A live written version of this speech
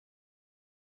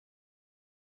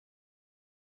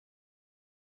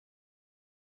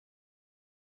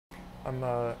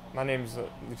My name's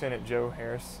Lieutenant Joe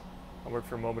Harris. I work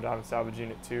for Mobile Dive and Salvage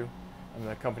Unit 2. I'm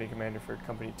the company commander for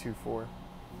Company 2-4.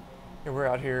 And we're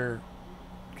out here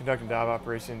conducting dive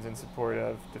operations in support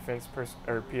of Defense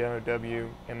POW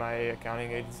MIA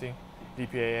Accounting Agency,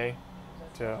 DPAA,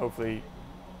 to hopefully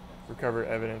recover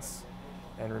evidence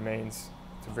and remains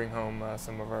to bring home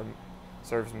some of our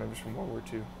service members from World War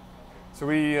II. So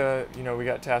we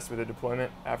got tasked with a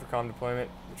deployment, AFRICOM deployment,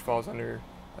 which falls under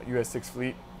US 6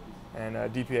 Fleet, and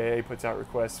DPAA puts out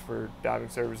requests for diving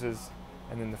services,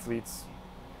 and then the fleets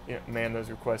man those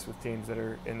requests with teams that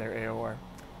are in their AOR.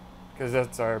 Because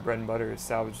that's our bread and butter, is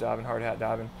salvage diving, hard hat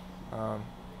diving.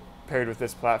 Paired with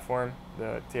this platform,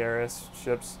 the T-ARS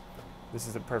ships, this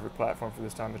is a perfect platform for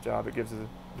this type of job. It gives us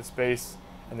the space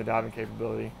and the diving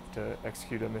capability to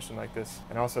execute a mission like this.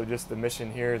 And also just the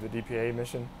mission here, the DPA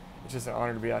mission, it's just an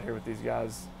honor to be out here with these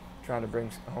guys trying to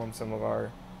bring home some of our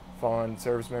fallen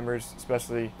service members,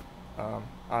 especially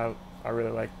I really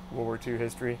like World War II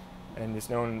history, and just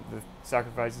knowing the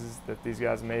sacrifices that these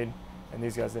guys made and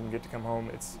these guys didn't get to come home.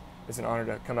 It's an honor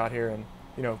to come out here and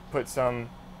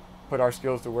put our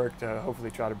skills to work to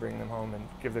hopefully try to bring them home and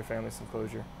give their families some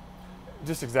closure.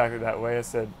 Just exactly that way. I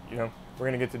said, we're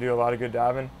going to get to do a lot of good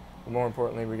diving, but more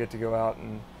importantly, we get to go out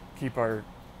and keep our,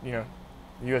 the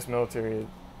U.S. military.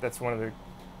 That's one of the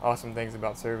awesome things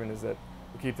about serving, is that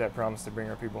we keep that promise to bring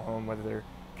our people home, whether they're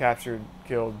captured,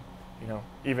 killed.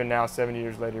 Even now, 70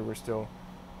 years later,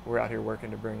 we're out here working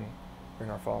to bring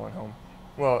our fallen home.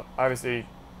 Well, obviously,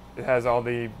 it has all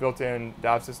the built-in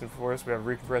dive system for us. We have a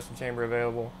recompression chamber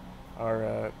available,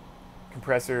 our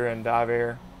compressor and dive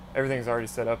air. Everything's already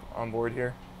set up on board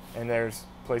here, and there's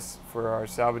place for our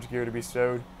salvage gear to be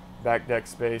stowed, back deck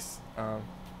space.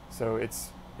 So it's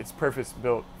purpose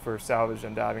built for salvage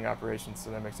and diving operations,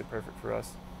 so that makes it perfect for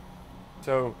us.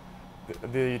 So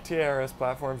the T-ARS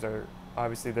platforms are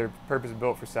obviously they're purpose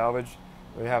built for salvage.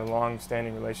 We have a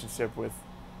long-standing relationship with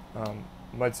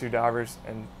mud-suit divers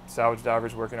and salvage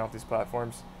divers working off these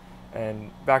platforms.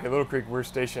 And back at Little Creek, we're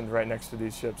stationed right next to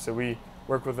these ships, so we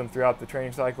work with them throughout the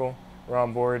training cycle. We're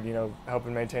on board,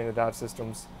 helping maintain the dive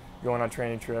systems, going on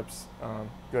training trips,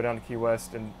 go down to Key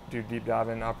West and do deep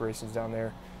diving operations down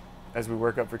there as we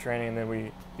work up for training, and then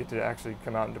we get to actually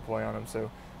come out and deploy on them.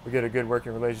 So we get a good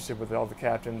working relationship with all the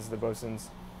captains, the bosuns.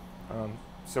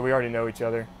 So we already know each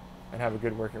other and have a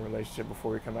good working relationship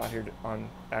before we come out here on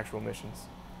actual missions.